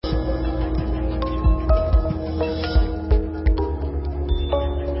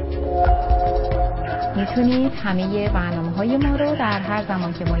میتونید همه برنامه‌های ما رو در هر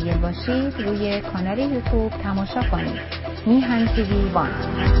زمان که مایل باشید روی کانال یوتیوب تماشا کنید. میهن تیوی وان.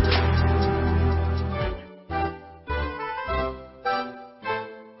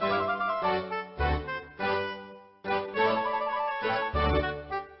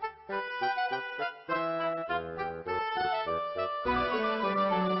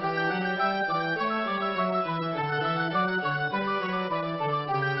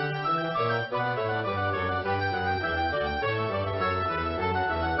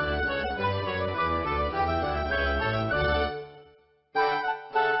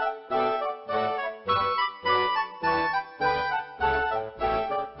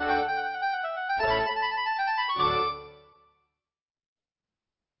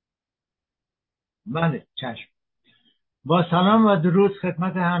 بله چشم. با سلام و درود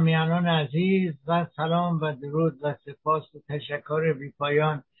خدمت همیهنان عزیز و سلام و درود و سپاس و تشکر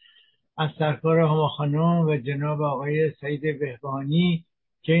بی‌پایان از سرکار هما خانم و جناب آقای سعید بهبانی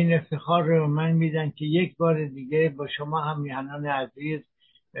که این افتخار رو من میدن که یک بار دیگه با شما همیهنان عزیز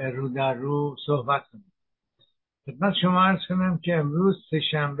رو در رو صحبت کنم. خدمت شما عرض کنم که امروز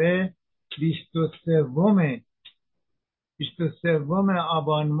سه‌شنبه 23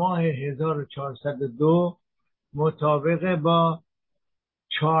 آبان ماه 1402 مطابق با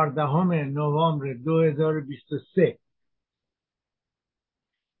 14 نوامبر 2023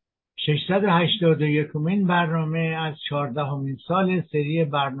 681مین برنامه از 14مین سال سری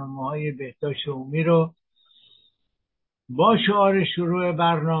برنامه‌های بهداشت عمومی رو با شعار شروع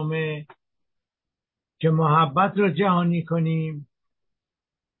برنامه که محبت رو جهانی کنیم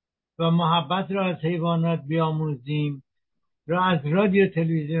و محبت را از حیوانات بیاموزیم را از رادیو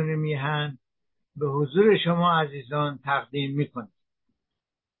تلویزیون میهن به حضور شما عزیزان تقدیم میکنم.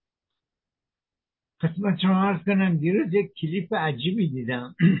 خدمت شما عرض کنم دیروز یک کلیپ عجیبی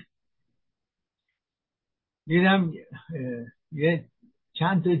دیدم یه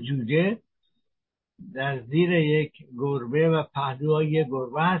چند تا جوجه در زیر یک گربه و پهلوهای یک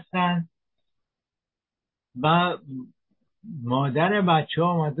گربه هستن و مادر بچه ها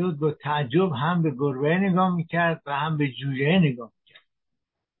آمده بود با تعجب هم به گربه نگاه میکرد و هم به جوجه نگاه میکرد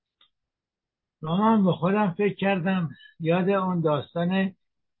و من به خودم فکر کردم یاد اون داستان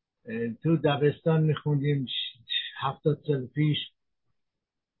تو دبستان میخوندیم 70 سال پیش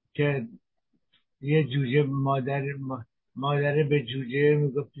که یه جوجه مادر به جوجه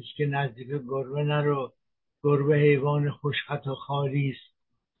میگفتش که نزدیک گربه نرو، گربه حیوان خوشخط و خالی است.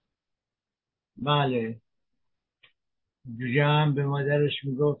 بله، جوجه هم به مادرش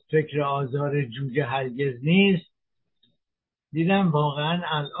میگفت فکر آزار جوجه هرگز نیست. دیدم واقعا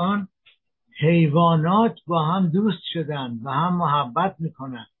الان حیوانات با هم دوست شدن و هم محبت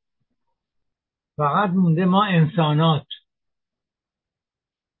میکنن، فقط مونده ما انسانات.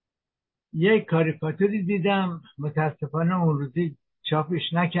 یک کاریکاتوری دیدم، متاسفانه اون روزی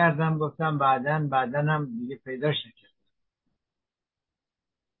چاپش نکردم، گفتم بعدن هم دیگه پیداش نکردم.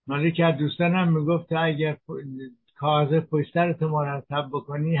 مالی که دوستانم میگفت اگر کاغذ پشترتو مرتب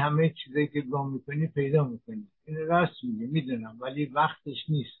بکنی همه چیزایی که گم میکنی پیدا میکنی. این راست میگه، میدونم، ولی وقتش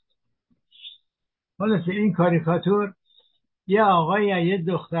نیست. خلاصه این کاریکاتور یه آقای یه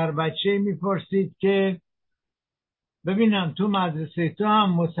دختر بچه میپرسید که ببینم تو مدرسه تو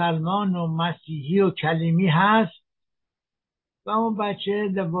هم مسلمان و مسیحی و کلیمی هست؟ و اون بچه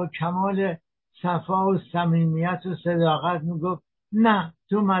با کمال صفا و صمیمیت و صداقت میگفت نه،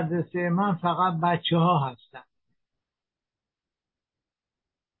 تو مدرسه من فقط بچه ها هستن.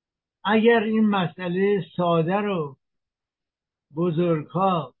 اگر این مسئله ساده رو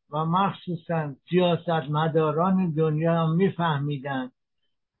بزرگها و مخصوصا سیاستمداران دنیا میفهمیدن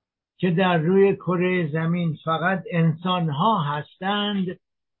که در روی کره زمین فقط انسان ها هستند،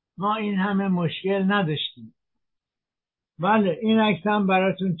 ما این همه مشکل نداشتیم. بله، این عکس هم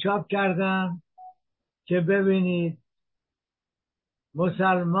براتون چاپ کردم که ببینید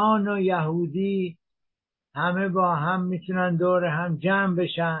مسلمان و یهودی همه با هم میتونن دور هم جمع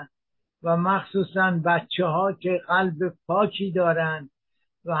بشن و مخصوصا بچه ها که قلب پاکی دارن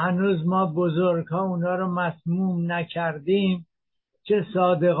و هنوز ما بزرگ ها اونا رو مسموم نکردیم، چه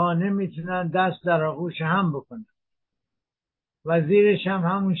صادقانه میتونن دست در آغوش هم بکنن. و زیرش هم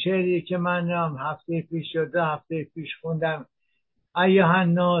همون شعریه که من هم هفته پیش و 2 هفته پیش خوندم: ایها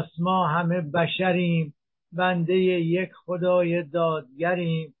الناس ما همه بشریم، بنده یک خدای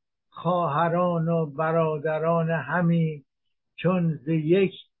دادگریم، خواهران و برادران همیم، چون ز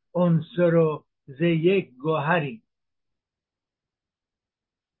یک عنصر و ز یک گوهریم.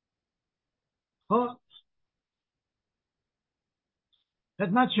 خب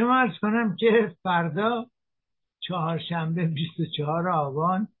خدمت شما عرض کنم که فردا چهارشنبه 24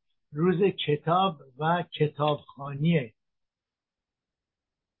 آبان روز کتاب و کتابخوانیه.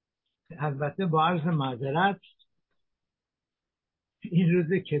 البته با عرض معذرت این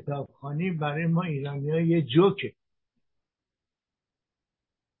روز کتابخوانی برای ما ایرانی‌ها یه جوکه.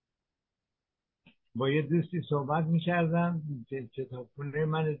 با یه دوستی صحبت می‌کردم، کتابخونه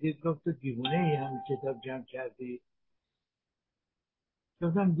من دید، گفت تو دیوونه ای همین کتاب جمع کردی؟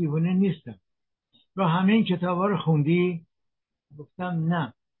 گفتم دیوونه نیستم. و همه این کتاب‌ها رو خوندی؟ گفتم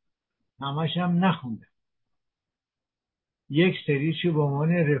نه، همش هم نخوندم. یک سریشو به عنوان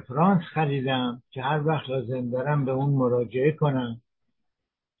رفرانس خریدم که هر وقت لازم دارم به اون مراجعه کنم.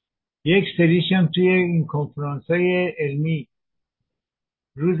 یک سریشم توی این کنفرانس‌های علمی،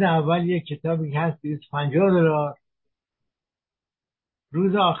 روز اول یک کتابی هست $250،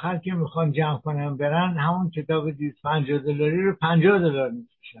 روز آخر که میخوان جمع کنم برن همون کتاب $250 رو $50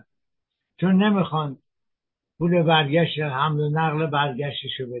 میفروشن، چون نمیخوان پول برگشت حمل و نقل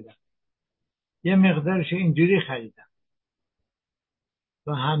برگشتشو بدن. یه مقدارش اینجوری خریدم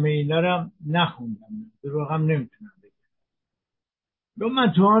و همه اینا رو نخوندم، دروغم نمیتونم بگم.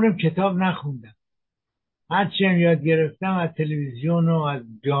 من تو عمرم کتاب نخوندم، هرچی هم یاد گرفتم از تلویزیون و از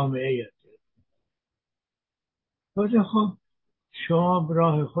جامعه یاد گرفتم. خب شما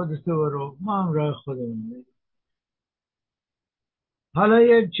راه خودتو برو، ما هم راه خودمون بریم. حالا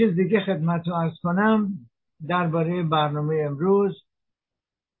یه چیز دیگه خدمتتون عرض کنم درباره برنامه امروز.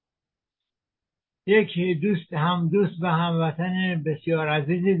 یک دوست و هموطن بسیار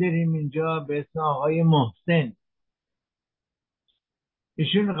عزیزی داریم اینجا به اسم آقای محسن.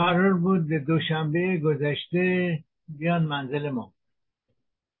 ایشون قرار بود دوشنبه گذشته بیان منزل ما.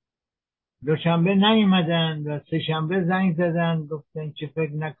 دوشنبه نیومدن و سه شنبه زنگ زدن گفتن که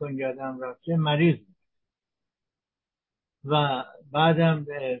فکر نکن یادم رفته، مریض بود. و بعدم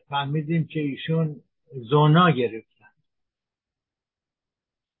فهمیدیم که ایشون زونا گرفتن.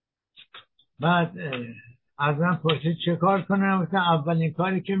 بعد از من پرسید چه کار کنم؟ گفتم اولین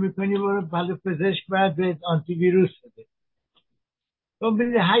کاری که میکنی برو پلو پزشک، بعد به آنتی ویروس بده. تو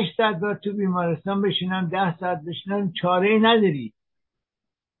بری 8 ساعت باید تو بیمارستان بشینم، 10 ساعت بشینم، چاره ای نداری.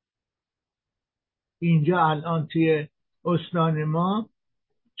 اینجا الان توی استان ما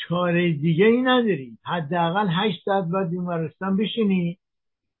چاره دیگه ای نداری، حداقل 8 ساعت باید بیمارستان بشینی،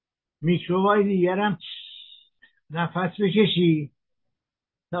 میکروبای دیگرم نفس بکشی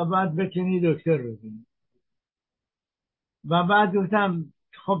تا بعد بتونی دکتر ببینی. و بعد گفتم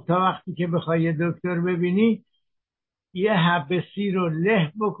خب تا وقتی که بخوای یه دکتر ببینی یه حبه سیر رو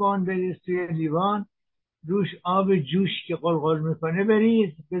له بکن، بریز توی لیوان، روش آب جوش که قلقل میکنه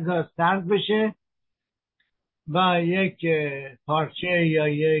بریز، بذار سرد بشه و یک پارچه یا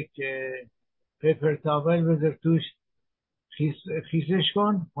یک پیپر تاول بذار توش، خیسش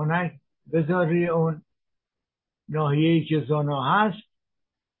کن، خنک بذار روی اون ناحیه‌ای که زونا هست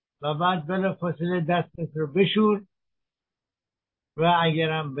و بعد بلافاصله دستت رو بشور و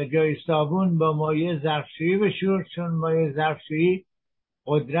اگرم به جای صابون با مایع ظرفشویی بشور، چون مایع ظرفشویی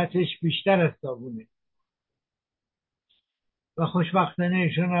قدرتش بیشتر از صابونه. و خوشبختانه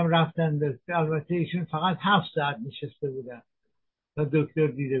ایشون هم رفتن دست. البته ایشون فقط 7 ساعت نشسته بودن تا دکتر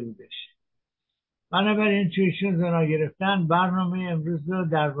دیده بودش. بنابراین چون ایشون زونا گرفتن، برنامه امروز رو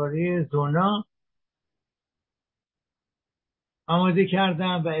درباره زونا آماده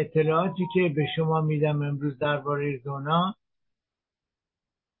کردم و اطلاعاتی که به شما میدم امروز درباره زونا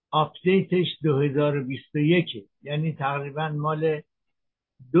آپدیتش 2021، یعنی تقریبا مال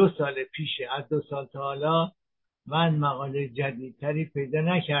 2 سال پیشه. از 2 سال تا حالا من مقاله جدیدتری پیدا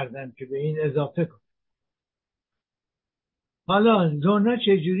نکردم که به این اضافه کنم. حالا زونا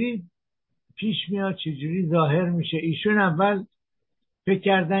چجوری پیش میاد، چجوری ظاهر میشه؟ ایشون اول فکر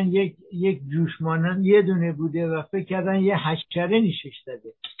کردن یک جوش مانند یه دونه بوده و فکر کردن یه حشره نیشش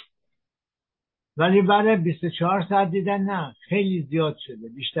داده، ولی بعد 24 ساعت دیدن نه، خیلی زیاد شده،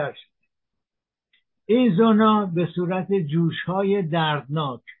 بیشتر شده. این زونا به صورت جوش‌های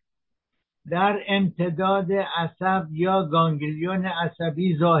دردناک در امتداد عصب یا گانگلیون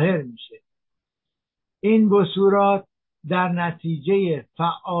عصبی ظاهر میشه. این بصورات در نتیجه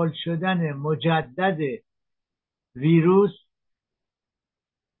فعال شدن مجدد ویروس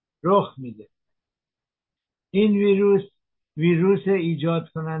رخ میده. این ویروس ایجاد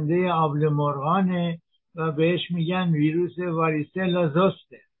کننده آبله مرغانه و بهش میگن ویروس واریسلا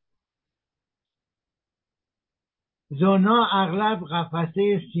زوسته. زونا اغلب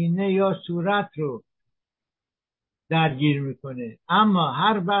قفسه سینه یا صورت رو درگیر میکنه، اما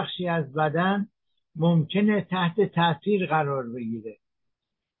هر بخشی از بدن ممکنه تحت تاثیر قرار بگیره.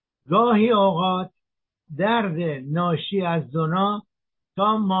 گاهی اوقات درد ناشی از زونا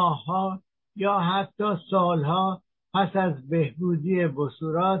تا ماهها یا حتی سالها پس از بهبودی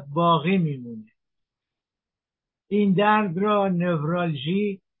بصورات باقی میمونه. این درد را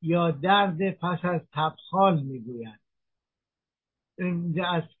نورالژی یا درد پس از تبخال میگویند.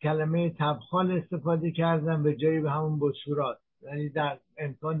 از کلمه تبخال استفاده کردن به جای به همون بصورات، یعنی در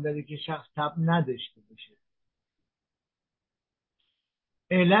امکان داره که شخص تب نداشته باشه.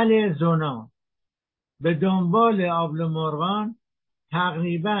 علل زونا: به دنبال آبله مرغان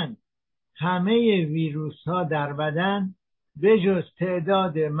تقریبا همه ویروس ها در بدن به جز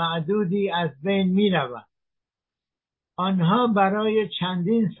تعداد معدودی از بین می روند. آنها برای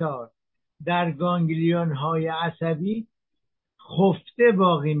چندین سال در گانگلیون های عصبی خفته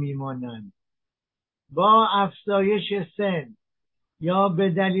باقی می مانند. با افزایش سن یا به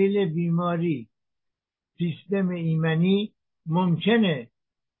دلیل بیماری سیستم ایمنی ممکنه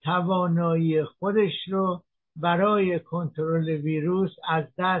توانایی خودش رو برای کنترل ویروس از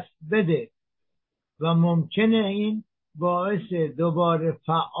دست بده و ممکنه این باعث دوباره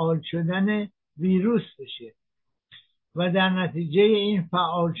فعال شدن ویروس بشه و در نتیجه این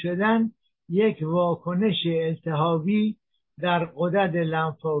فعال شدن یک واکنش التهابی در غدد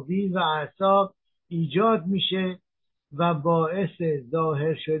لنفاوی و اعصاب ایجاد میشه و باعث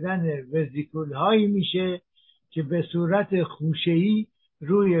ظاهر شدن وزیکول هایی میشه که به صورت خوشه‌ای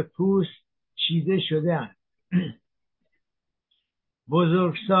روی پوست چیده شده‌اند.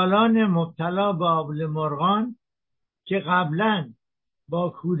 بزرگسالان مبتلا به آبله مرغان که قبلا با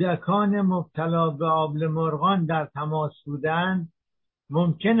کودکان مبتلا به آبله مرغان در تماس بودند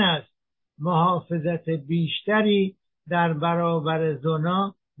ممکن است محافظت بیشتری در برابر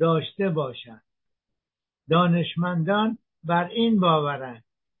زونا داشته باشند. دانشمندان بر این باورند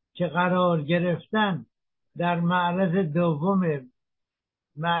که قرار گرفتن در معرض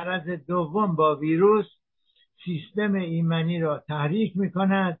دوم با ویروس سیستم ایمنی را تحریک می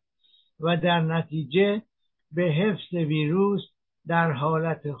کند و در نتیجه به حفظ ویروس در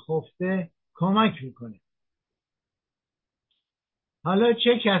حالت خفته کمک می کند. حالا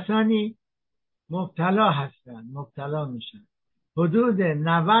چه کسانی مبتلا میشن؟ حدود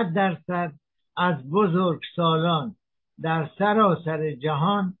 90% از بزرگسالان در سراسر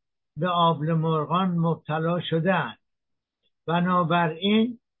جهان به آبله مرغان مبتلا شده‌اند.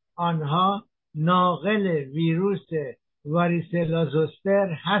 بنابراین آنها ناقل ویروس واریسلا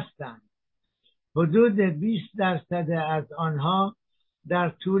زوستر هستند. حدود 20% از آنها در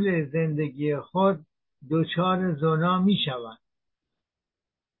طول زندگی خود دچار زونا می شوند.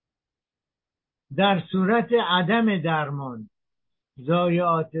 در صورت عدم درمان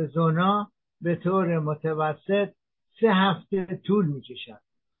ضایعات زونا به طور متوسط 3 هفته طول می کشد.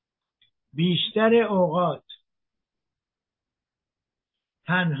 بیشتر اوقات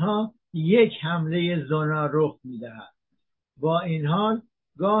تنها یک حمله زونا رخ می دهد. با این حال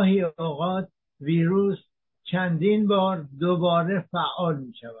گاهی اوقات ویروس چندین بار دوباره فعال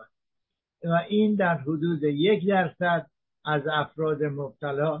می شود و این در حدود 1% از افراد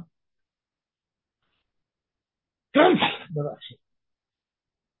مبتلا ببخشید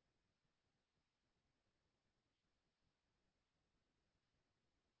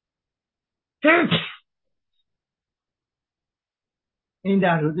این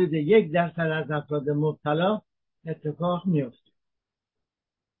در حدود 1% از افراد مبتلا اتفاق میفته.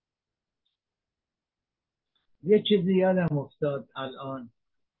 یه چیزی یادم افتاد الان،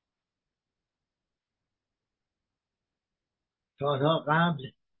 سالها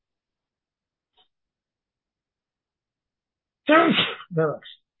قبل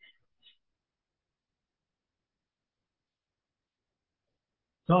ببخشید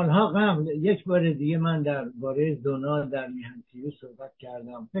سالها قبل یک بار دیگه من درباره زونا در میهن تیوی صحبت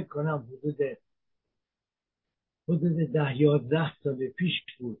کردم. فکر کنم حدود 10-11 سال پیش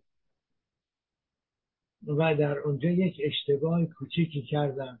بود و در اونجا یک اشتباه کوچیکی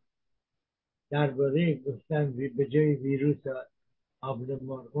کردم درباره گفتن به جای ویروس آبله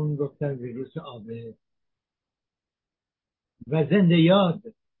مرغون گفتن ویروس آبله و زنده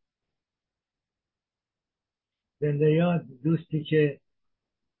یاد دوستی که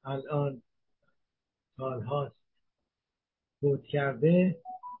الان سالهاست فوت کرده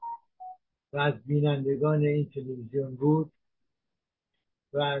و از بینندگان این تلویزیون بود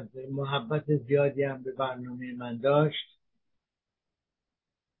و از محبت زیادی هم به برنامه من داشت.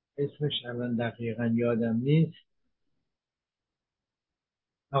 اسمش الان دقیقا یادم نیست.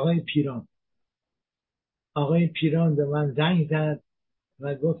 آقای پیران به من زنگ زد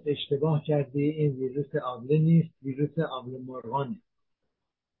و گفت اشتباه کردی، این ویروس آبله نیست، ویروس آبله مرغانه.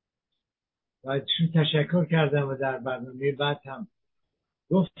 و ازشون تشکر کردم و در برنامه بعد هم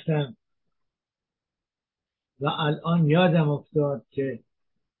گفتم و الان یادم افتاد که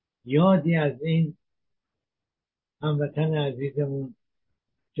یادی از این هموطن عزیزمون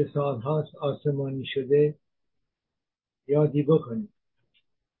که سالهاست آسمانی شده یادی بکنیم.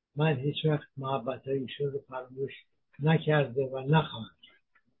 من هیچ وقت محبت‌های ایشون رو فراموش نکرده و نخواهم.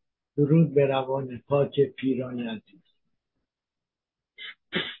 درود به روان پاک پیران عزیز.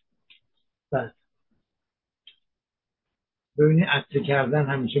 بس ببینید عطسه کردن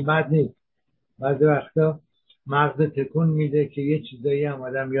همیشه بد نیست. بعضی وقتا مغز تکون میده که یه چیزایی هم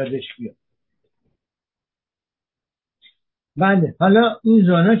آدم یادش بیاد. بله، حالا این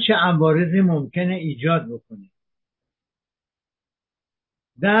زونا چه عوارضی ممکنه ایجاد بکنه؟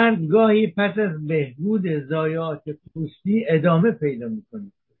 درد گاهی پس از بهبود ضایعات پوستی ادامه پیدا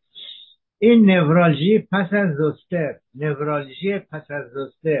میکنه. این نورالژی پس از زوستر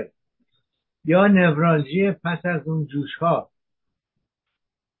یا نورالژی پس از اون جوش ها،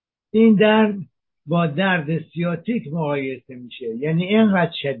 این درد با درد سیاتیک مقایسه میشه. یعنی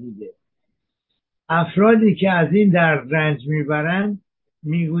اینقدر شدیده افرادی که از این درد رنج میبرند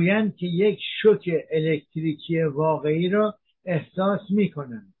میگویند که یک شوک الکتریکی واقعی را احساس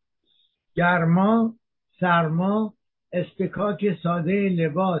میکنند. گرما، سرما، اصطکاک ساده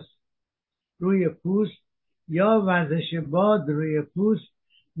لباس روی پوست یا وزش باد روی پوست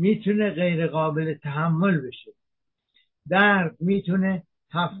میتونه غیر قابل تحمل بشه. درد میتونه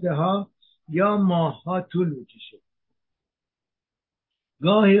هفته ها یا ماه ها طول بکشه.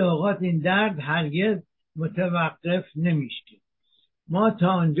 گاهی اوقات این درد هرگز متوقف نمیشه. ما تا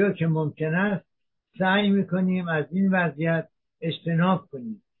آنجا که ممکن است سعی میکنیم از این وضعیت اجتناب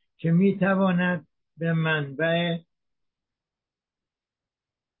کنیم که میتواند به منبع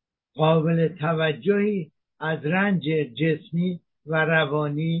قابل توجهی از رنج جسمی و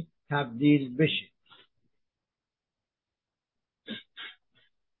روانی تبدیل بشه.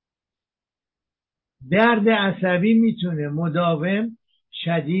 درد عصبی میتونه مداوم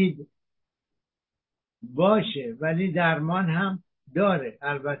شدید باشه ولی درمان هم داره.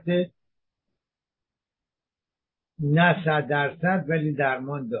 البته نه 100% ولی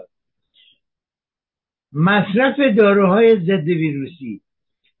درمان داره. مصرف داروهای ضد ویروسی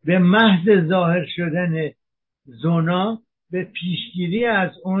به محض ظاهر شدن زونا به پیشگیری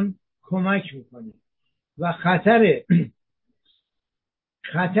از اون کمک میکنه و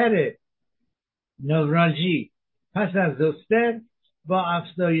خطر نورالژی پس از زوستر با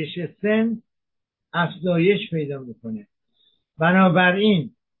افزایش سن افزایش پیدا میکنه.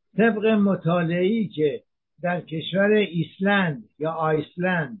 بنابراین طبق مطالعه‌ای که در کشور ایسلند یا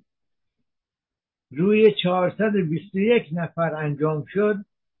آیسلند روی 421 نفر انجام شد،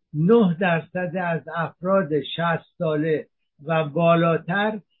 9% از افراد 60 ساله و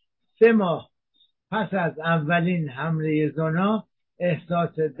بالاتر 3 ماه پس از اولین حمله زونا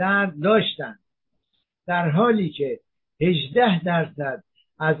احساس درد داشتند، در حالی که 18%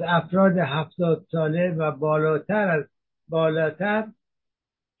 از افراد 70 ساله و بالاتر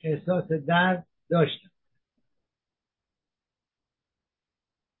احساس درد داشتند.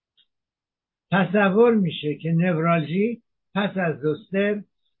 تصور میشه که نورالژی پس از زوستر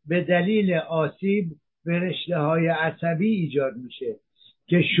به دلیل آسیب به رشته‌های عصبی ایجاد میشه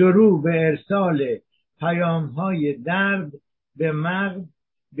که شروع به ارسال پیام‌های درد به مغز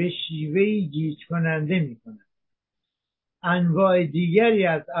به شیوهی گیج کننده میکنند. انواع دیگری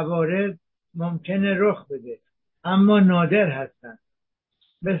از عوارض ممکنه رخ بده اما نادر هستند،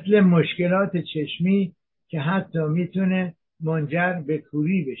 مثل مشکلات چشمی که حتی میتونه منجر به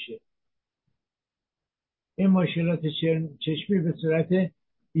کوری بشه. این مشکلات چشمی به صورت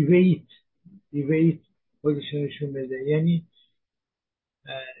ایوئیت خودشونشون بده، یعنی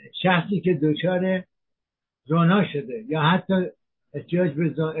شخصی که دچار زونا شده یا حتی احتیاج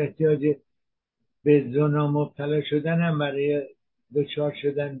به زونا مبتلا شدن هم برای دچار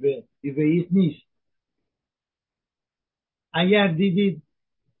شدن به ایوئیت نیست. اگر دیدید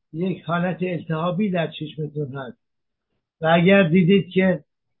یک حالت التهابی در چشمتون هست و اگر دیدید که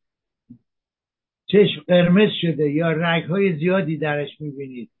چشم قرمز شده یا رگ‌های زیادی درش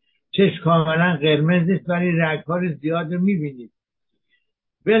می‌بینید، چشم کاملا قرمز نیست ولی رگ‌ها رو زیاد می‌بینید،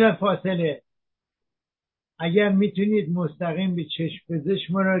 بلافاصله اگر میتونید مستقیم به چشم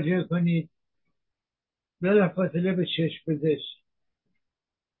پزشک مراجعه کنید، بلافاصله به چشم پزشک.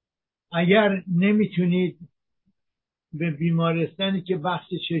 اگر نمیتونید به بیمارستانی که بخش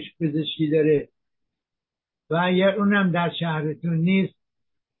چشم پزشکی داره و اگر اونم در شهرتون نیست،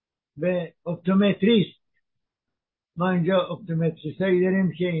 به اپتومتریست. ما اینجا اپتومتریستایی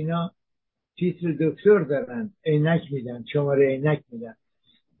داریم که اینا تیتر دکتر دارن، عینک میدن، شماره عینک میدن.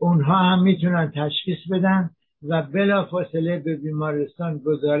 اونها هم میتونن تشخیص بدن و بلافاصله به بیمارستان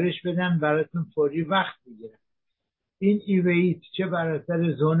گزارش بدن، براتون فوری وقت بگیرن. این ایوئیت چه بر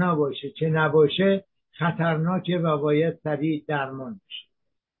اثر زونا باشه چه نباشه خطرناکه و باید سریع درمان بشه.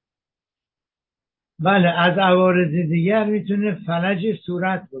 بله، از عوارض دیگر میتونه فلج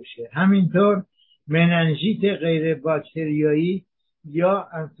صورت باشه، همینطور مننژیت غیر باکتریایی یا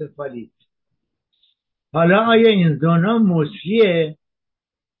انسفالیت. حالا آیا این زونا مصریه؟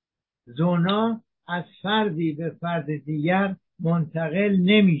 زونا از فردی به فرد دیگر منتقل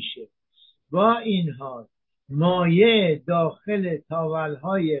نمیشه. با این حال مایع داخل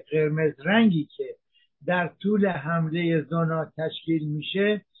تاولهای قرمز رنگی که در طول حمله زونا تشکیل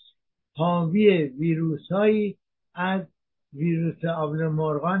میشه حاوی ویروسهایی از ویروس آبله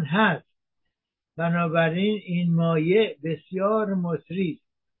مرغان هست. بنابراین این مایع بسیار مصری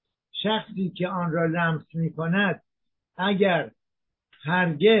است. شخصی که آن را لمس می کند اگر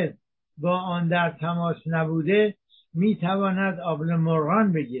هرگز با آن در تماس نبوده می تواند آبله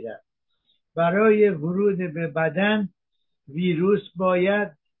مرغان بگیرد. برای ورود به بدن ویروس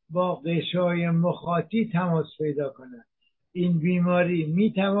باید با غشای مخاطی تماس پیدا کند. این بیماری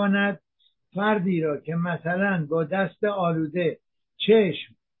می تواند فردی را که مثلا با دست آلوده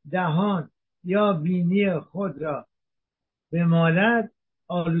چشم، دهان یا بینی خود را بمالد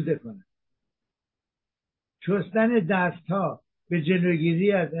آلوده کند. شستن دستها به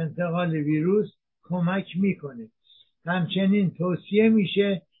جلوگیری از انتقال ویروس کمک میکنه. همچنین توصیه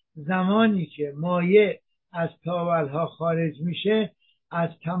میشه زمانی که مایع از تاولها خارج میشه از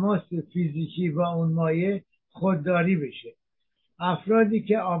تماس فیزیکی با اون مایع خودداری بشه. افرادی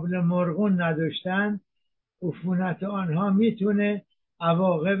که آبله مرغون نداشتن عفونت آنها میتونه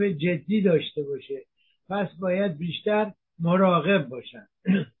عواقب جدی داشته باشه، پس باید بیشتر مراقب باشن.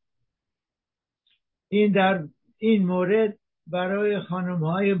 این مورد برای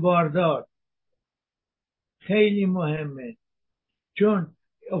خانم‌های باردار خیلی مهمه، چون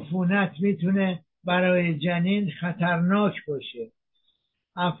عفونت میتونه برای جنین خطرناک باشه.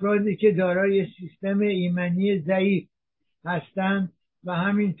 افرادی که دارای سیستم ایمنی ضعیف هستند و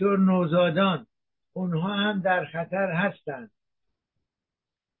همینطور نوزادان، اونها هم در خطر هستند.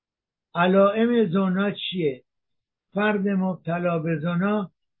 علائم زونا چیه؟ فرد مبتلا به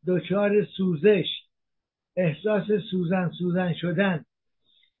زونا دچار سوزش، احساس سوزن شدن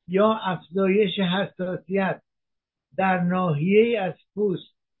یا افزایش حساسیت در ناحیه‌ای از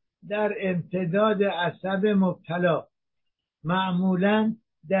پوست در امتداد عصب مبتلا، معمولاً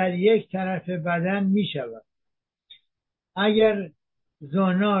در یک طرف بدن می شود. اگر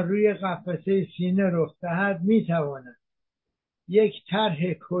زونا روی قفسه سینه رخ دهد می تواند یک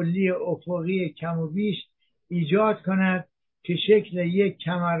طرح کلی افقی کم و بیش ایجاد کند که شکل یک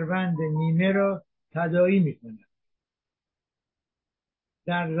کمربند نیمه را تداعی می کند.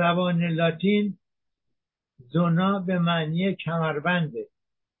 در زبان لاتین زونا به معنی کمربنده.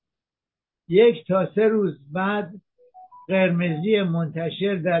 1 تا 3 روز بعد قرمزی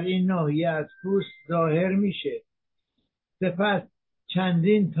منتشر در این ناحیه از پوست ظاهر میشه. سپس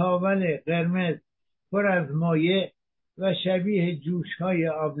چندین تاول قرمز پر از مایع و شبیه جوش‌های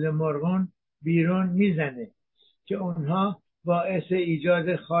آبله مرغون بیرون میزنه که اونها باعث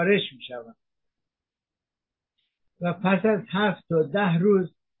ایجاد خارش میشوند و پس از 7 تا 10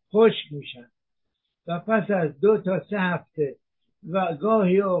 روز خشک میشن و پس از 2 تا 3 هفته و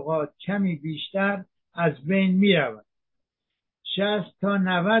گاهی اوقات کمی بیشتر از بین میروند. 60 تا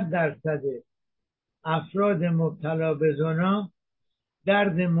 90% افراد مبتلا به زونا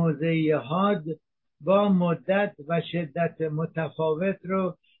درد موضعی حاد با مدت و شدت متفاوت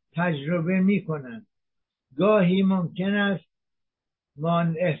رو تجربه می کنند. گاهی ممکن است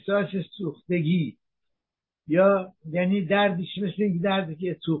احساس سوختگی یعنی دردش مثل این دردی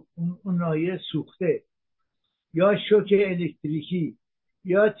که اون ناحیه سوخته یا شوک الکتریکی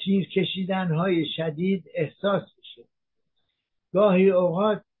یا تیر کشیدن های شدید احساس بشه. گاهی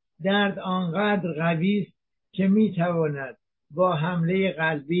اوقات درد آنقدر قوی است که میتواند با حمله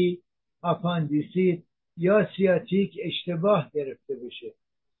قلبی، آپاندیسیت یا سیاتیک اشتباه گرفته بشه.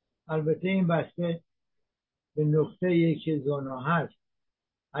 البته این بسته به نقطه‌ای که زونا هست.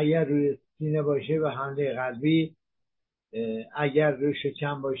 اگر روی سینه باشه با حمله قلبی، اگر روی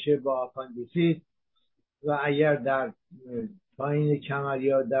شکم باشه با آپاندیسیت و اگر در پایین کمر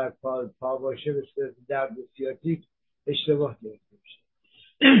یا در پا باشه به صورت درد سیاتیک اشتباه گرفته بشه.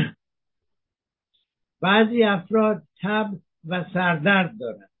 بعضی افراد تب و سردرد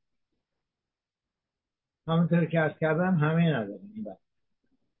دارن، همونطور که عرض کردم همه ندارن.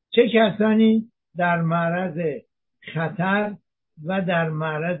 چه کسانی در معرض خطر و در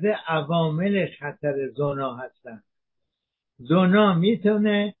معرض عوامل خطر زونا هستند؟ زونا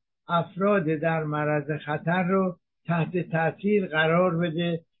میتونه افراد در معرض خطر رو تحت تاثیر قرار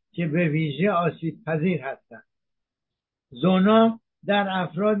بده که به ویژه آسیب پذیر هستند. زونا در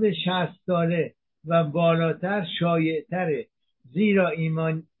افراد 60 ساله و بالاتر شایع‌تره، زیرا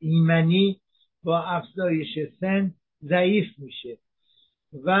ایمنی با افزایش سن ضعیف میشه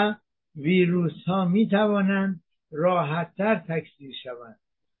و ویروس ها می توانند راحتتر تکثیر شوند.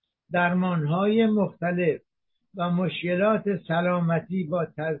 درمان های مختلف و مشکلات سلامتی با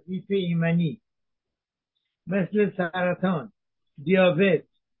تضعیف ایمنی مثل سرطان، دیابت،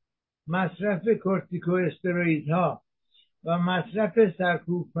 مصرف کورتیکواستروئیدها و مصرف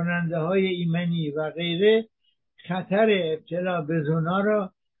سرکوب کننده های ایمنی و غیره خطر ابتلا به زونا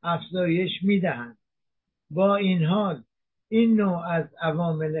را افزایش می دهند. با این حال این نوع از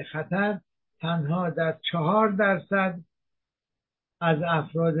عوامل خطر تنها در 4% از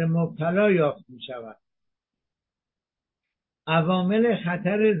افراد مبتلا یافت می شود. عوامل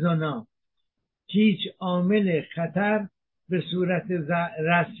خطر زونا: هیچ عامل خطر به صورت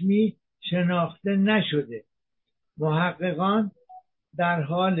رسمی شناخته نشده. محققان در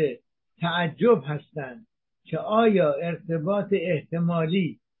حال تعجب هستند که آیا ارتباط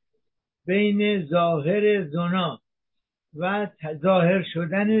احتمالی بین ظاهر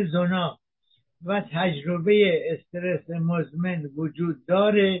شدن زونا و تجربه استرس مزمن وجود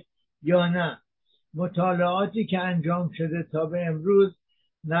داره یا نه. مطالعاتی که انجام شده تا به امروز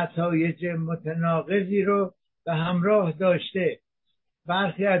نتایج متناقضی رو به همراه داشته.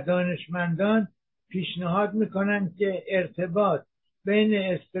 برخی از دانشمندان پیشنهاد میکنند که ارتباط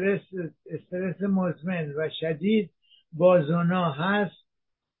بین استرس مزمن و شدید با زونا هست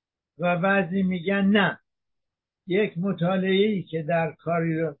و بعضی میگن نه. یک مطالعه‌ای که در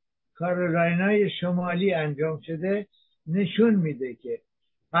کارولینای شمالی انجام شده نشون میده که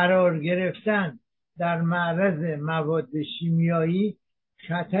قرار گرفتن در معرض مواد شیمیایی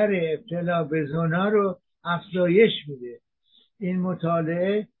خطر ابتلا به زونا رو افزایش میده. این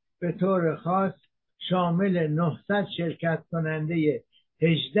مطالعه به طور خاص شامل 900 شرکت کننده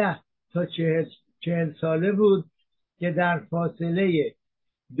 18 تا 40 ساله بود که در فاصله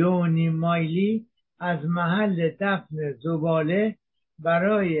 2.5 مایلی از محل دفن زباله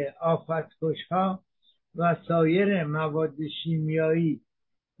برای آفتکش‌ها و سایر مواد شیمیایی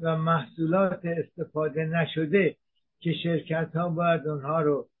و محصولات استفاده نشده که شرکت‌ها باید اونها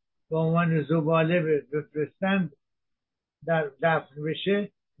رو به عنوان زباله بفرستند در دفن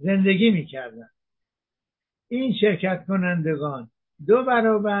بشه زندگی می‌کردن. این شرکت کنندگان 2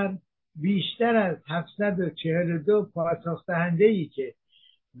 برابر بیشتر از 742 پاسخ دهنده‌ای که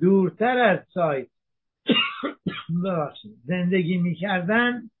دورتر از سایت زندگی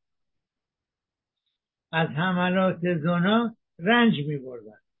می‌کردن از حملات زونا رنج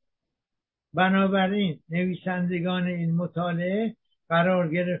می‌بردن. بنابراین نویسندگان این مطالعه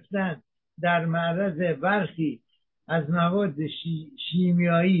قرار گرفتن در معرض برخی از مواد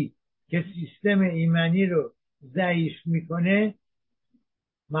شیمیایی که سیستم ایمنی رو ضعیف میکنه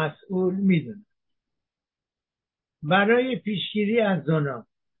مسئول میدونن. برای پیشگیری از زونا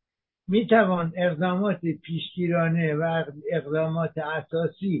میتوان اقدامات پیشگیرانه و اقدامات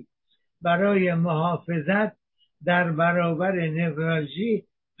اساسی برای محافظت در برابر نورالژی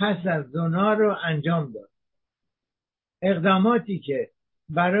پس از زونا رو انجام داد. اقداماتی که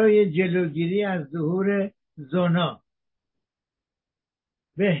برای جلوگیری از ظهور زونا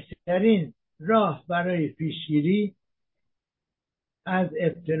بهترین راه برای پیشگیری از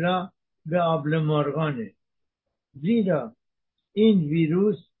ابتلا به آبله مرغانه، زیرا این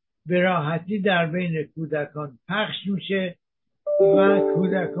ویروس به راحتی در بین کودکان پخش میشه و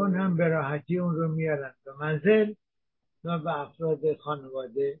کودکان هم به راحتی اون رو میارن به منزل و به افراد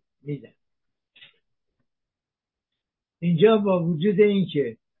خانواده میدن. اینجا با وجود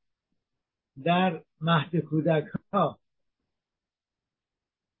اینکه در مهد کودک ها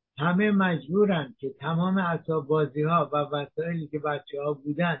همه مجبورن که تمام اسباب بازی ها و وسایلی که بچه ها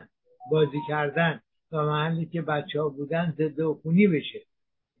بودن بازی کردن و محلی که بچه ها بودن ضد عفونی بشه،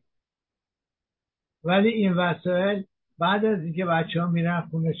 ولی این وسایل بعد از اینکه بچه ها میرن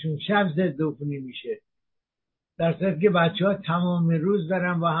خونشون شب ضد عفونی میشه، در صورتی که بچه ها تمام روز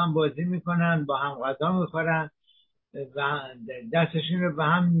دارن با هم بازی میکنن، با هم غذا میخورن و دستشون رو به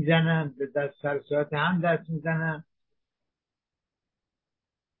هم میزنن، به دست سر صورت هم دست میزنن.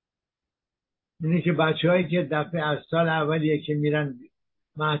 اینه که بچه هایی که دفعه از سال اولیه که میرن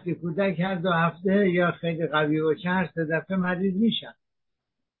مهد کودک هر 2 هفته یا خیلی قوی باشه هر 3 دفعه مریض میشن.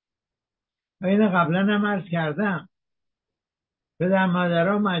 و اینو قبلا هم عرض کردم، پدر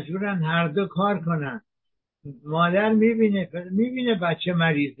مادرها مجبورن هر 2 کار کنن. مادر میبینه بچه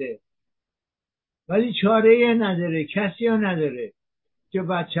مریضه ولی چاره نداره، کسی ها نداره که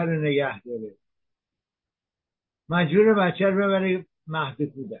بچه رو نگه داره، مجبور بچه رو ببره مهد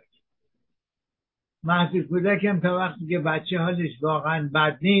کودک. مهد کودک هم تا وقتی که بچه حالش واقعا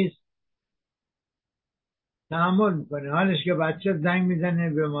بد نیست تحمل میکنه. حالش که بچه زنگ میزنه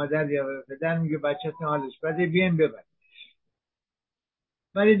به مادر یا به پدر، میگه بچه حالش بده بیاین ببر.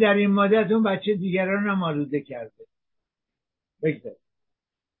 ولی در این مدت اون بچه دیگران هم آلوده کرده. بگذار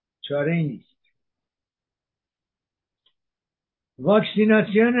چاره ای نیست.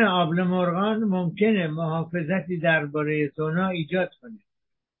 واکسیناسیون آبله مرغان ممکنه محافظتی درباره زونا ایجاد کنه.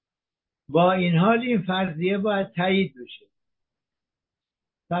 با این حال این فرضیه باید تایید بشه.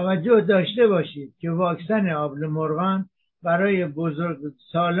 توجه داشته باشید که واکسن آبله مرغان برای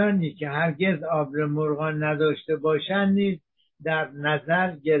بزرگسالانی که هرگز آبله مرغان نداشته باشند نیز در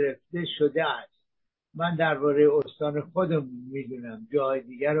نظر گرفته شده است. من درباره استان خودم میدونم، جای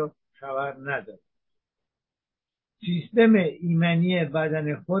دیگر رو خبر ندارم. سیستم ایمنی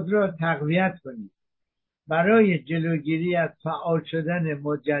بدن خود را تقویت کنید. برای جلوگیری از فعال شدن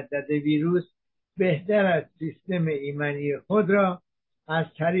مجدد ویروس بهتر است سیستم ایمنی خود را از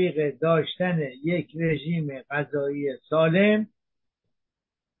طریق داشتن یک رژیم غذایی سالم.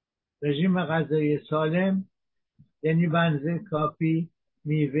 رژیم غذایی سالم یعنی بنزه کافی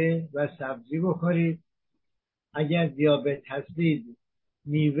میوه و سبزی بخورید. اگر دیابت هستید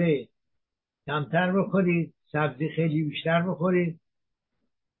میوه کمتر بخورید، سبزی خیلی بیشتر بخورید.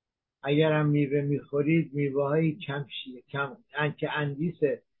 اگر هم میوه میخورید میوه های کم که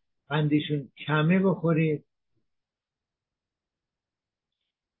قندیشون کمه بخورید.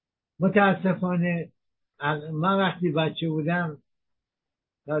 متاسفانه من وقتی بچه بودم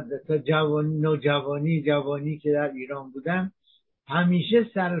تا جوانی که در ایران بودم، همیشه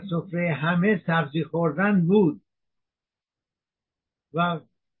سر سفره همه سبزی خوردن بود و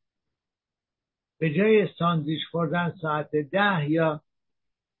به جای ساندویچ خوردن ساعت 10 یا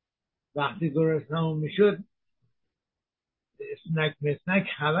وقتی گرسنه‌مون میشد اسنک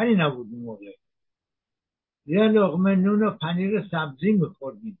خبری نبود اون موقع، یا لقمه نون و پنیر سبزی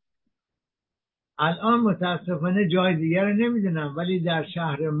میخوردیم. الان متاسفانه جای دیگر رو نمیدونم، ولی در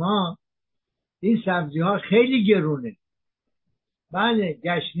شهر ما این سبزی ها خیلی گرونه. بله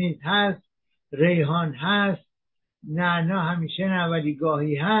گشنیز هست، ریحان هست، نعنا همیشه نه ولی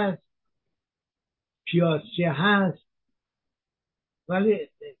گاهی هست، پیازچه هست، ولی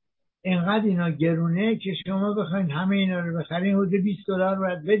اینقدر اینا گرونه که شما بخواید همه اینا رو بخرین حدود $20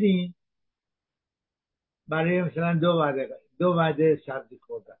 باید بدین برای مثلا دو وعده سبزی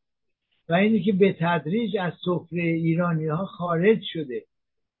خوردن. و اینی که به تدریج از سفره ایرانی ها خارج شده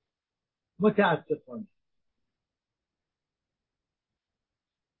متاسفانه.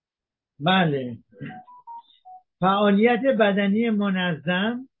 بله، فعالیت بدنی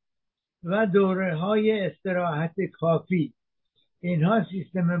منظم و دوره های استراحت کافی، اینها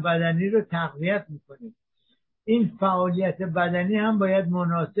سیستم بدنی رو تقویت میکنه. این فعالیت بدنی هم باید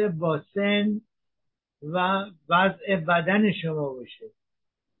مناسب با سن و وضع بدن شما باشه.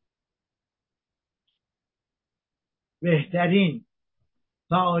 بهترین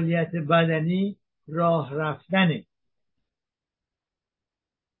فعالیت بدنی راه رفتنه.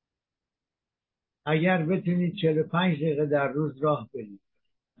 اگر بتونید 45 دقیقه در روز راه برید.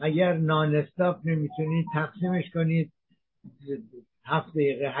 اگر نان استاپ نمیتونید تقسیمش کنید 7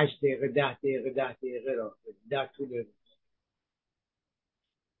 دقیقه، 8 دقیقه، 10 دقیقه، 10 دقیقه راه برید در طول روز.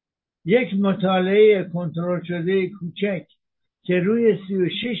 یک مطالعه کنترل شده کوچک که روی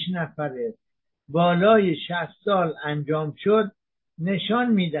 36 نفره بالای 60 سال انجام شد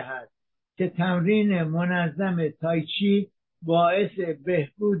نشان میدهد که تمرین منظم تایچی باعث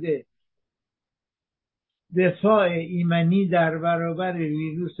بهبود دفاع ایمنی در برابر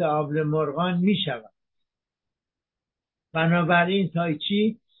ویروس آبله مرغان می شود. بنابراین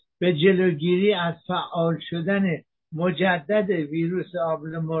تایچی به جلوگیری از فعال شدن مجدد ویروس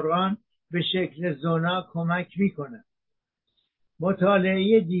آبله مرغان به شکل زونا کمک می کند.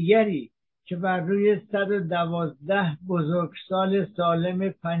 مطالعه دیگری که بر روی 112 بزرگسال سالم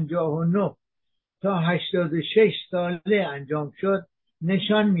 59 تا 86 ساله انجام شد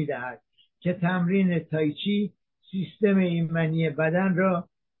نشان می دهد که تمرین تایچی سیستم ایمنی بدن را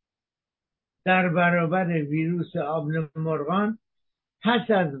در برابر ویروس آبله مرغان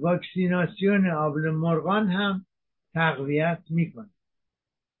پس از واکسیناسیون آبله مرغان هم تقویت می‌کند.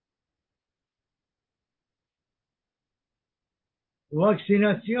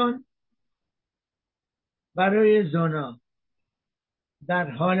 واکسیناسیون برای زونا در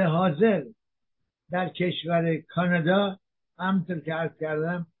حال حاضر در کشور کانادا، همونطور که عرض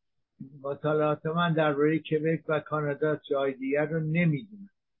کردم مطالعات من درباره کبک و کانادا جای دیگر رو نمیدونم.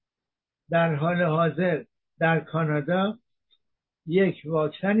 در حال حاضر در کانادا یک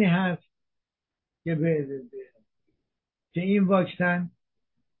واکسنی هست که این واکسن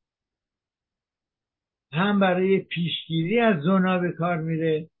هم برای پیشگیری از زونا به کار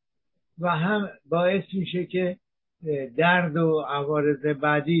میره و هم باعث میشه که درد و عوارض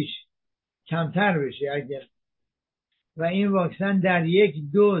بعدیش کمتر بشه اگر. و این واکسن در یک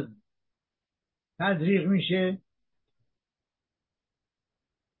دوز تزریق میشه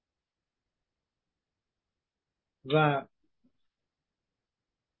و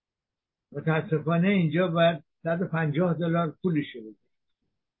متاسفانه اینجا باید $150 پولش بده.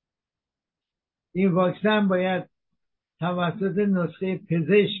 این واکسن باید توسط نسخه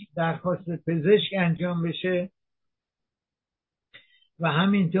پزشک، درخواست پزشک انجام بشه و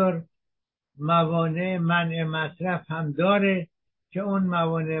همینطور موانع منع مصرف هم داره که اون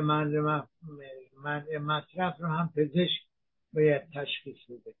موانع منع مصرف رو هم پزشک باید تشخیص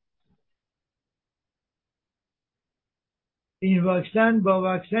بده. این واکسن با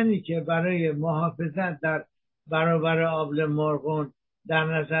واکسنی که برای محافظت در برابر آبله مرغون در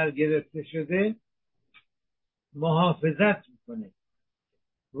نظر گرفته شده محافظت میکنه.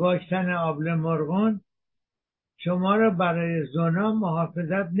 واکسن آبله مرغون شما را برای زونا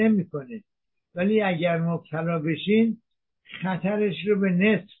محافظت نمیکنه، ولی اگر مبتلا بشین خطرش رو به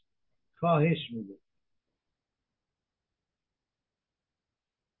نصف کاهش میده.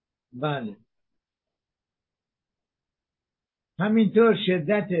 بله. همینطور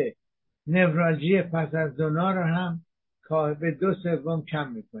شدت نورالژی پس از زونا رو هم به 2/3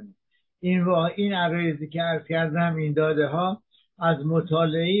 کم میکنه. این عرایزی که عرض کردم، این داده ها از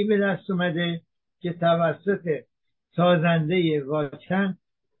مطالعه‌ای به دست اومده که توسط سازنده واکسن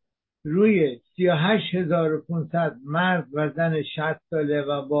روی 38,500 مرد و زن 60 ساله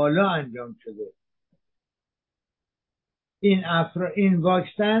و بالا انجام شده. این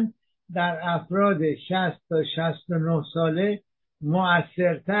واکسن در افراد 60 تا 69 ساله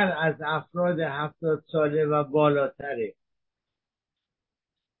مؤثرتر از افراد 70 ساله و بالاتره.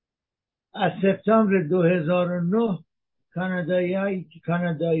 از سپتامبر 2009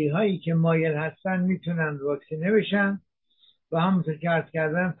 کانادایی هایی که مایل هستن میتونن واکسینه بشن و همونطور که عرض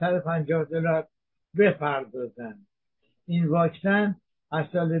کردم $150 بپردازن. این واکسن از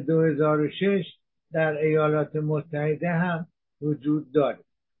سال 2006 در ایالات متحده هم وجود داره.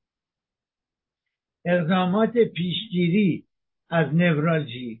 اقدامات پیشگیری از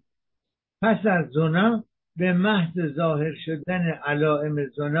نورالژی پس از زونا: به محض ظاهر شدن علائم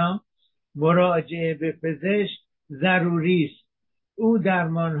زونا مراجعه به پزشک ضروری است. او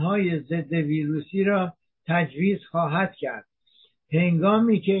درمانهای ضد ویروسی را تجویز خواهد کرد.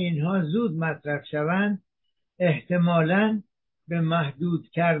 هنگامی که اینها زود مصرف شوند احتمالاً به محدود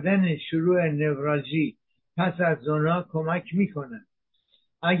کردن شروع نورالژی پس از زونا کمک می‌کنند.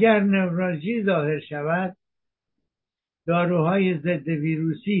 اگر نورالژی ظاهر شود داروهای ضد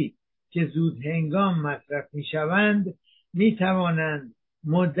ویروسی که زود هنگام مصرف می‌شوند می‌توانند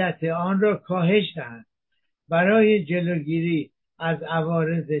مدت آن را کاهش دهند. برای جلوگیری از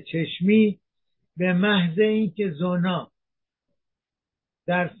عوارض چشمی به محض اینکه زونا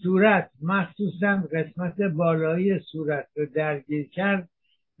در صورت مخصوصا قسمت بالایی صورت رو درگیر کرد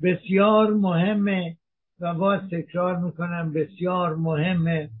بسیار مهمه و باز تکرار میکنم بسیار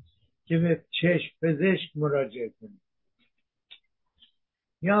مهمه که به چشم پزشک مراجعه کنید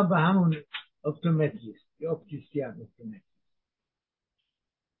یا به همون اپتومتریست یا اپتیسیان اپتومتریست.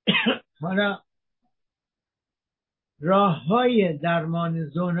 حالا راه های درمان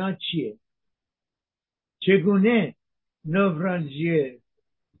زونا چیه؟ چگونه نورالژی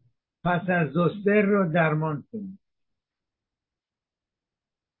پس از زوستر رو درمان کنید؟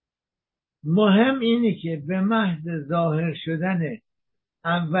 مهم اینه که به محض ظاهر شدن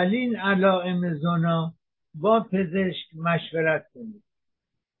اولین علائم زونا با پزشک مشورت کنید.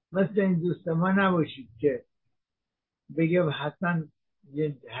 مثل این دوست ما نباشید که بگه حتما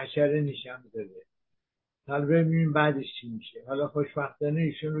یه حشره نیشم زده، حالا ببینیم بعدش چی میشه. حالا خوشبختانه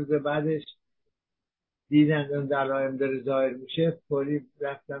ایشون روز بعدش دیدن اون علائم داره ظاهر میشه، فوری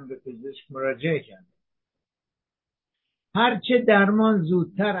رفتن به پزشک مراجعه کردن. هرچه درمان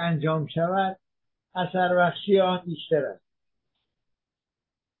زودتر انجام شود اثر بخشی آن بیشتر است.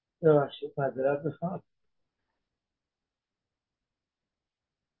 ببخشید معذرت میخوام.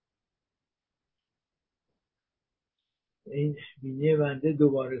 این بینی بنده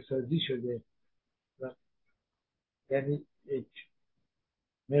دوباره سازی شده و یعنی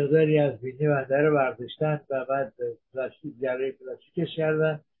مقداری از بینی بنده رو برداشتن و بعد پلاستیک جراحی پلاستیکش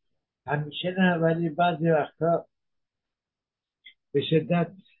کردن. همیشه نه ولی بعضی وقتا به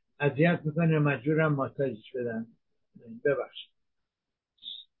شدت اذیت میکنه، مجبورم ماساژش بدن. ببخشید.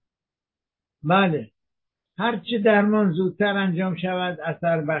 بله، هرچه درمان زودتر انجام شود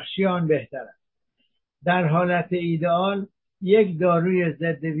اثر بخشی آن بهتر است. در حالت ایدئال یک داروی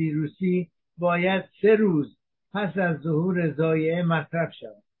ضد ویروسی باید 3 روز پس از ظهور ضایعه مصرف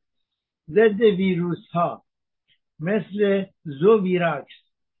شود. ضد ویروس ها مثل زوویراکس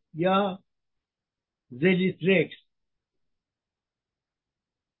یا زلیترکس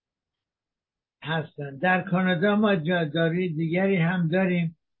هستند. در کانادا ما داروی دیگری هم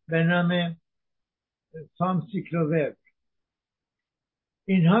داریم به نام فامسیکلوور.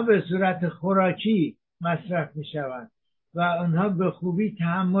 اینها به صورت خوراکی مصرف می شوند و آنها به خوبی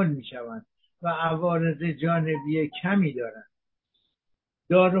تحمل می شوند و عوارض جانبی کمی دارند.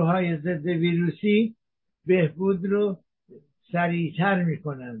 داروهای ضد ویروسی بهبود رو سریعتر می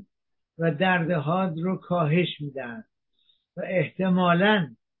کنند و درد حاد رو کاهش می دهند و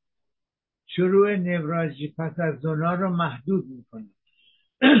احتمالاً شروع نوراژی پس از زونا رو محدود می کنند.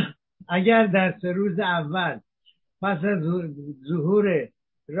 اگر در 3 روز اول پس از ظهور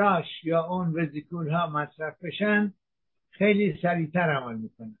راش یا اون وزیکول ها مصرف بشن خیلی سریعتر عمل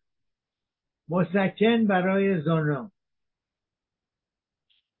میکنن. مسکن برای زونا.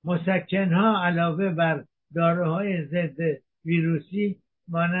 مسکن ها علاوه بر داروهای ضد ویروسی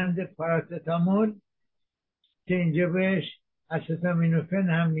مانند پاراتتامول که اینجا بهش استامینوفن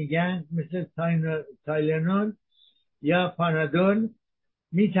هم میگن، مثل تایلنول یا پانادول،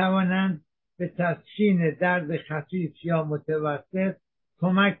 میتوانند به تسکین درد خفیف یا متوسط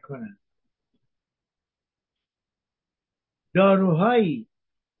کمک کنند.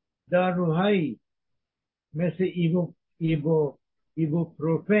 داروهایی مثل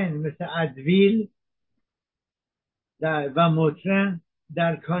ایبوپروفن، مثل ادویل و موترن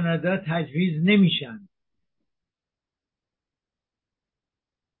در کانادا تجویز نمیشن.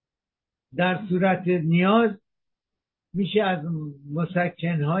 در صورت نیاز میشه از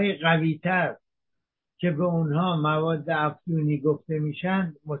مسکنهای قوی‌تر که به اونها مواد افیونی گفته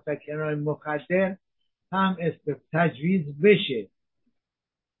میشن، مسکنهای مخدر، هم تجویز بشه،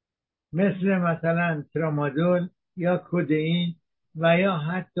 مثلا ترامادول یا کدئین و یا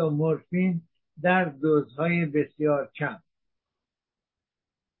حتی مورفین در دوزهای بسیار کم.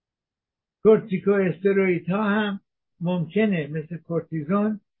 کورتیکواستروئیدها هم ممکنه، مثل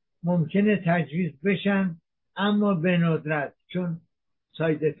کورتیزون، ممکنه تجویز بشن، اما به ندرت، چون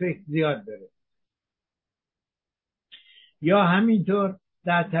ساید افکت زیاد داره. یا همینطور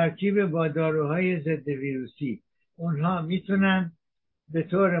در ترکیب با داروهای ضد ویروسی، اونها میتونن به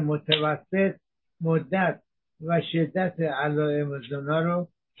طور متوسط مدت و شدت علائم زونا رو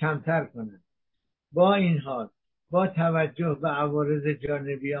کمتر کنند. با این حال، با توجه به عوارض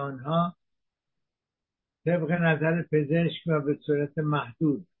جانبی آنها، طبق نظر پزشک و به صورت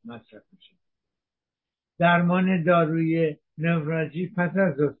محدود مصرف میشه. درمان دارویی نوراژی پس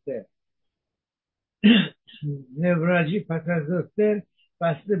از زوستر. نوراژی پس از زوستر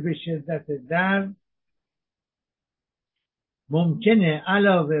بسته به شدت درد ممکنه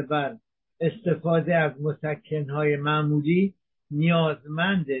علاوه بر استفاده از مسکنهای معمولی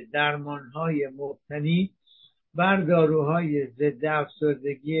نیازمند درمانهای مبتنی بر داروهای ضد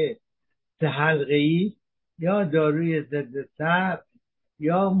افسردگی 3 حلقه‌ای یا داروی ضد سر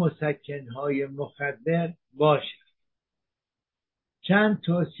یا مسکنهای مخدر باشد. چند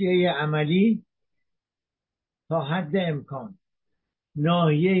توصیه عملی: تا حد امکان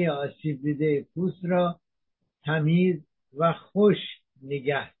ناحیه آسیب دیده پوست را تمیز و خشک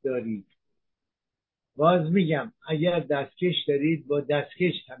نگه دارید. باز میگم، اگر دستکش دارید با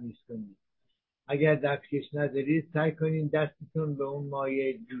دستکش تمیز کنید. اگر دستکش ندارید سعی کنید دستتون به اون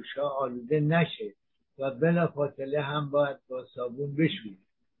مایع جوشا آلوده نشه و بلافاصله هم باید با صابون بشویید.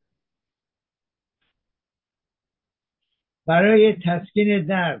 برای تسکین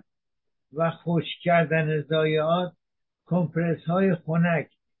درد و خشک کردن ضایعات، کمپرس های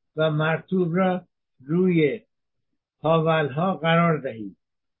خنک و مرطوب را روی تاول ها قرار دهید.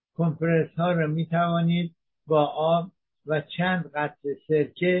 کمپرس ها را می توانید با آب و چند قطره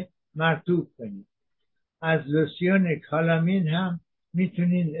سرکه مرطوب کنید. از لوسیون کالامین هم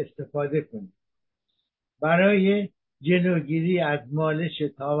میتونید استفاده کنید. برای جلوگیری از مالش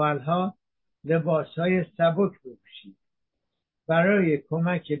تاول ها لباس های سبک بپوشید. برای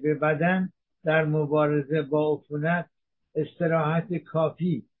کمک به بدن در مبارزه با عفونت استراحت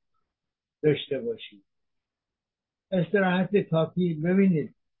کافی داشته باشید. استراحت کافی،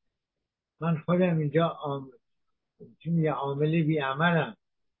 ببینید من خودم اینجا چون یه عامل بی عملم،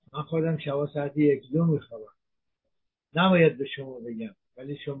 من خودم شبا ساعت 1-2 میخوابم. نباید به شما بگم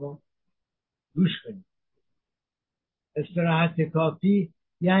ولی شما گوش کنید. استراحت کافی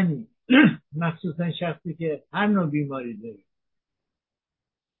یعنی مخصوصا شخصی که هر نوع بیماری داره،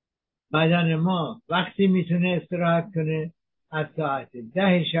 بدن ما وقتی میتونه استراحت کنه از ساعت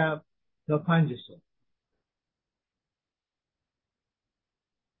 10 شب تا 5 صبح.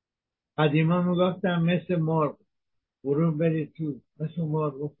 قدیما میگفتم مثل مرغ غروب برید تو مثل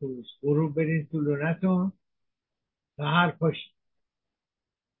مرغ و خروس غروب برین تو لونتون و هر پاشید.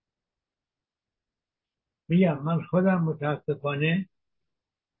 میگم من خودم متاسفانه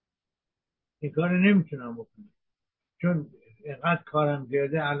این کار نمیتونم بکنم، چون اینقدر کارم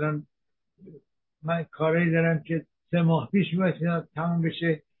زیاده. الان من کارایی دارم که 3 ماه پیش باید تموم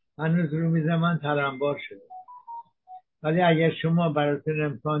بشه، هنوز رو میز من تلمبار شده. ولی اگر شما براتون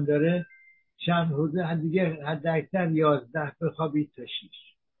امکان داره شب حدود دیگه حد اکثر 11 بخوابید تا 6.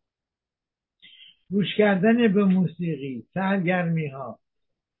 گوش کردن به موسیقی، سرگرمی ها،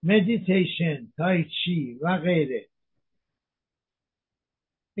 مدیتیشن، تایچی و غیره،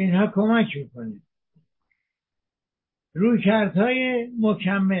 اینها کمک میکنه. رویکردهای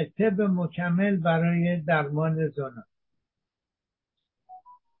مکمل، طب مکمل برای درمان زونا.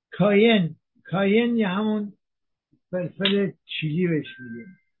 کاین یا همون فلفل چیلی بهش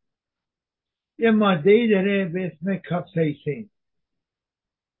میگیم، یه ماده‌ای داره به اسم کاپسایسین.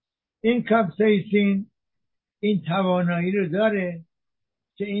 این کاپسایسین این توانایی رو داره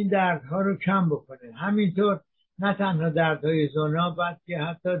که این دردها رو کم بکنه. همینطور نه تنها دردهای زونا بلکه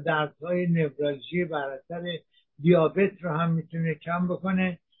حتی دردهای نورالژی بر اثر دیابت رو هم میتونه کم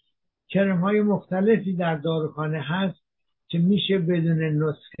بکنه. کرم‌های مختلفی در داروخانه هست که میشه بدون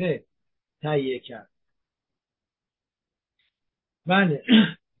نسخه تهیه کرد. بله،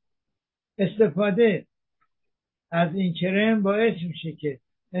 استفاده از این کرم باعث میشه که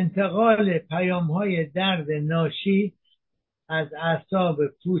انتقال پیام‌های درد ناشی از اعصاب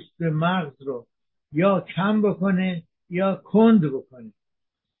پوست به مغز رو یا کم بکنه یا کند بکنه.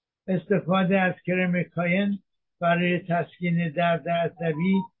 استفاده از کرم کاین برای تسکین درد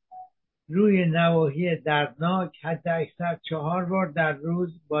عصبی روی نواحی دردناک حتی اکثر 4 بار در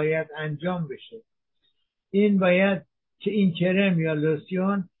روز باید انجام بشه. این باید که این کرم یا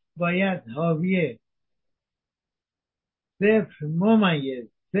لوسیون باید حاوی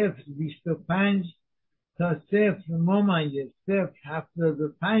 0.025 تا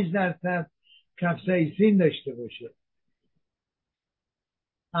 0.075% کپسایسین داشته باشه.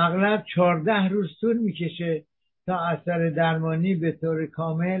 اغلب 14 روز طول میکشه تا اثر درمانی به طور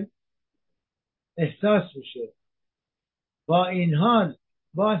کامل احساس بشه. با این حال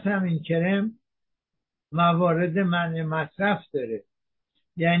باز هم این کرم موارد منع مصرف داره،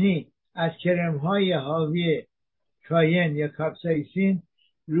 یعنی از کرم های حاوی کاین یا کاپسایسین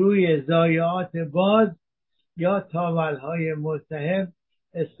روی ضایعات باز یا تاول های ملتهب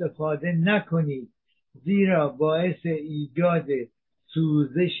استفاده نکنید، زیرا باعث ایجاد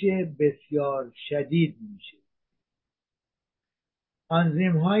سوزش بسیار شدید میشه.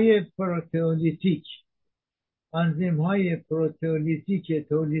 آنزیم های پروتئولیتیک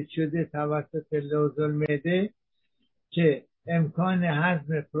تولید شده توسط لوز المعده که امکان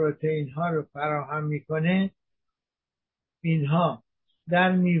هضم پروتئین ها رو فراهم میکنه، اینها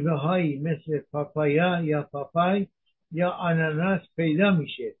در میوه هایی مثل پاپایا یا پاپای یا آناناس پیدا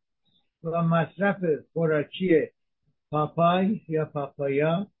میشه و مصرف خوراکی پاپای یا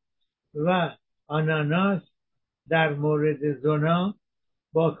پاپایا و آناناس در مورد زونا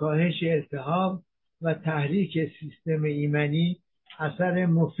با کاهش التهاب و تحریک سیستم ایمنی اثر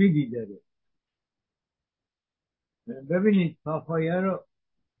مفیدی داره. ببینید پاپایا رو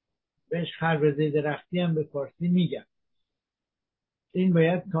بهش خربزه درختی هم به فارسی میگن. این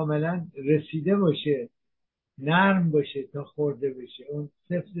باید کاملا رسیده باشه، نرم باشه تا خورده بشه. اون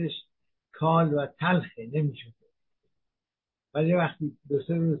سفتش کال و تلخه، نمیشه. ولی وقتی 2-3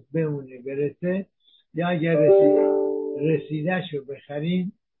 روز بمونه برسه، یا اگر رسیده شو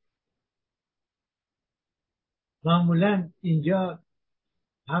بخرین، معمولا اینجا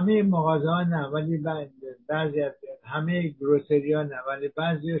همه مغازه ها نه ولی بعضی از همه گروسری ها نه ولی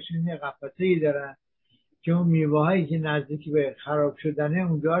بعضی هاشون یه قفسه‌ای دارن که اون میوه هایی که نزدیک به خراب شدنه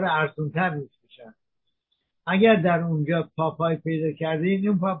اونجا رو ارزونتر میفروشن. اگر در اونجا پاپای پیدا کردین،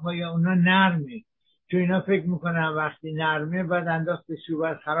 اون پاپای اونا نرمه، چون اینا فکر میکنن وقتی نرمه بعد انداختش رو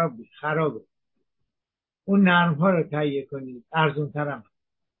باید خرابه. اون نرم ها رو تهیه کنید، ارزونتر هم.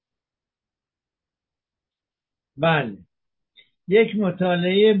 بله، یک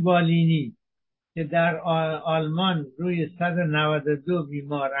مطالعه بالینی که در آلمان روی 192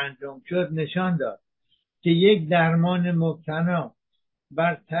 بیمار انجام شد نشان داد که یک درمان مبتنا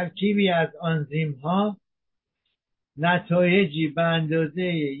بر ترکیبی از آنزیم ها نتایجی به اندازه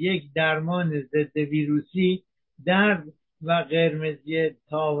یک درمان ضد ویروسی درد و قرمزی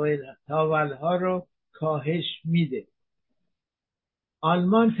تاول ها رو کاهش میده.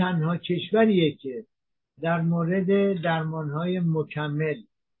 آلمان تنها کشوریه که در مورد درمان های مکمل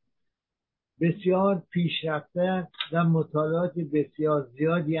بسیار پیشرفته و مطالعات بسیار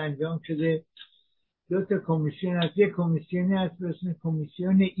زیادی انجام شده دو تا کمیسیون هست. یک کمیسیونی هست به اسم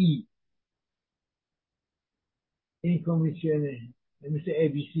کمیسیون ای. این کمیسیون مثل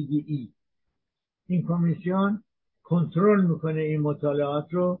ABCDE. این کمیسیون کنترل میکنه این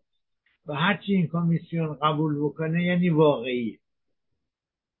مطالعات رو و هرچی این کمیسیون قبول بکنه یعنی واقعی.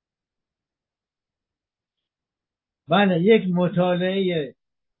 بله، یک مطالعه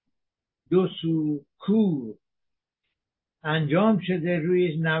دو سو کور انجام شده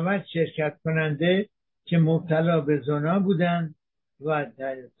روی 90 شرکت کننده که مبتلا به زونا بودن و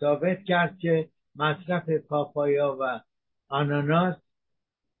ثابت کرد که مصرف پاپایا و آناناس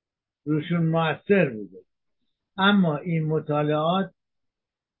روشون مؤثر بوده. اما این مطالعات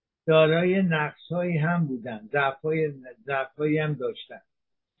دارای نقص‌هایی هم بودن، ضعف‌هایی هم داشتن.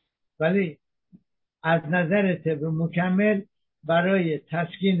 ولی از نظر طب مکمل برای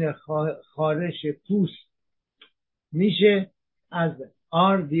تسکین خارش پوست میشه از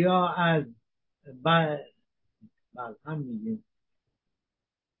آرد یا از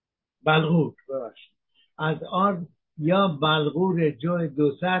بلغور از آرد یا بلغور جو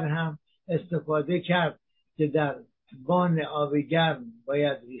دوسر هم استفاده کرد که در وان آب گرم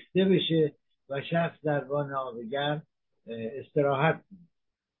باید ریخته بشه و شخص در وان آب گرم استراحت کنه.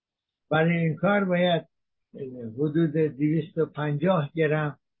 برای این کار باید حدود 250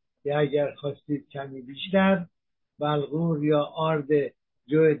 گرم یا اگر خواستید کمی بیشتر بلغور یا آرد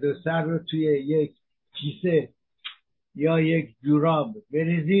جو دوسر رو توی یک کیسه یا یک جوراب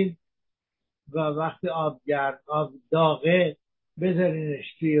بریزید و وقتی آب داغه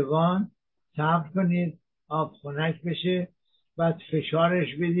بذارینش توی وان، صبر کنید آب خنک بشه، بعد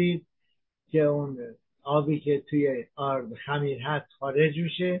فشارش بدید که اون آبی که توی آرد خمیر هست خارج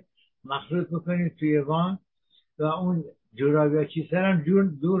بشه، مخلوط بکنید توی وان و اون جوراب یا کیسه هم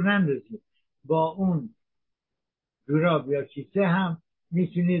دور نندازید. با اون جوراب یا کیسه هم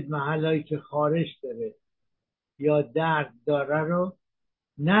میتونید محلایی که خارش داره یا درد داره رو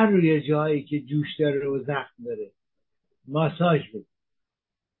نه روی جایی که جوش داره و زخم داره ماساژ بدید.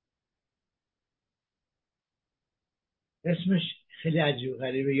 اسمش خیلی عجیب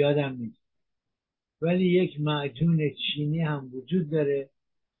غریبه، یادم نیست، ولی یک معجون چینی هم وجود داره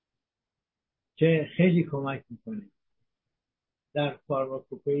که خیلی کمک میکنه در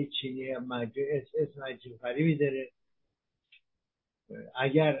فارماکوپی چینی. معجون اسم عجیب غریبی داره.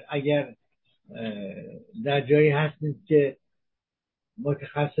 اگر در جایی هستید که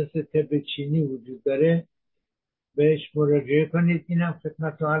متخصص طب چینی وجود داره بهش مراجعه کنید. اینم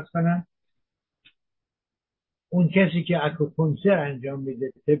خدمت رو عرض کنم، اون کسی که اکوپونکتور انجام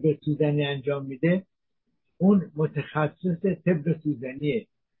میده، طب سوزنی انجام میده، اون متخصص طب سوزنیه.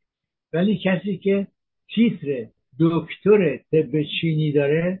 ولی کسی که تیتر دکتر طب چینی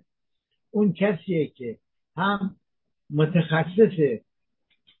داره اون کسیه که هم متخصص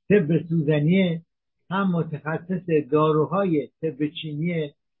طب سوزنیه هم متخصص داروهای طب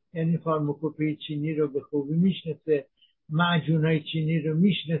چینیه، یعنی فارماکوپی چینی رو به خوبی میشناسه، معجونای چینی رو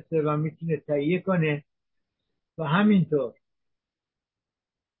میشناسه و میتونه تهیه کنه و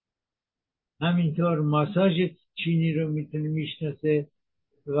همینطور ماساژ چینی رو میتونه میشناسه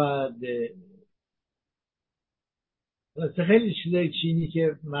و خیلی چیزای چینی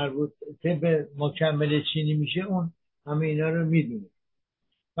که مربوط طب مکمل چینی میشه اون همه اینا رو میدونه.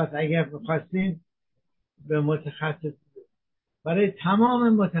 پس اگر خواستین به متخصص، برای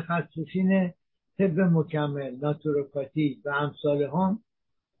تمام متخصصین طب مکمل، ناتوروپاتی و امثال هم،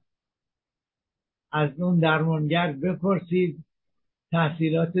 از اون درمانگر بپرسید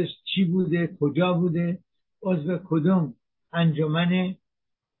تحصیلاتش چی بوده، کجا بوده، عضو کدوم انجمنه.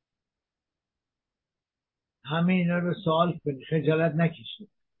 همه اینا رو سوال کنید، خجالت نکشید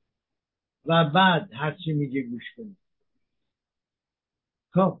و بعد هرچی میگه گوش کنید.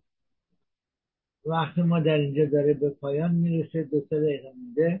 خب وقت ما در اینجا داره به پایان میرسه، 2 دقیقه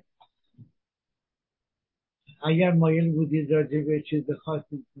مونده. اگر مایل بودید راجع به چیز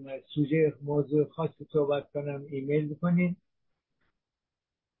خاصی، سوژه موضوع خاصی صحبت کنم، ایمیل بکنید.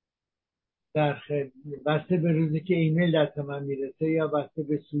 بسته به روزی که ایمیل دست من میرسه یا بسته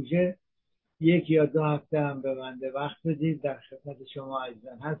به سوژه 1 یا 2 هفته هم به بنده وقت بدید. در خدمت شما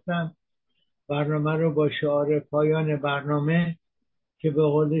عزیزان هستم. برنامه رو با شعار پایان برنامه که به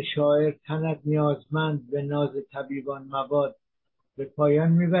قول شاعر تنت نیازمند به ناز طبیبان مباد به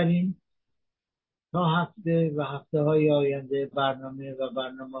پایان میبریم. تا هفته و هفته های آینده برنامه و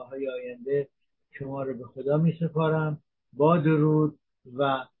برنامه های آینده شما رو به خدا می سپارم. با درود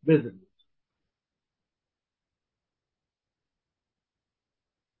و بدرود.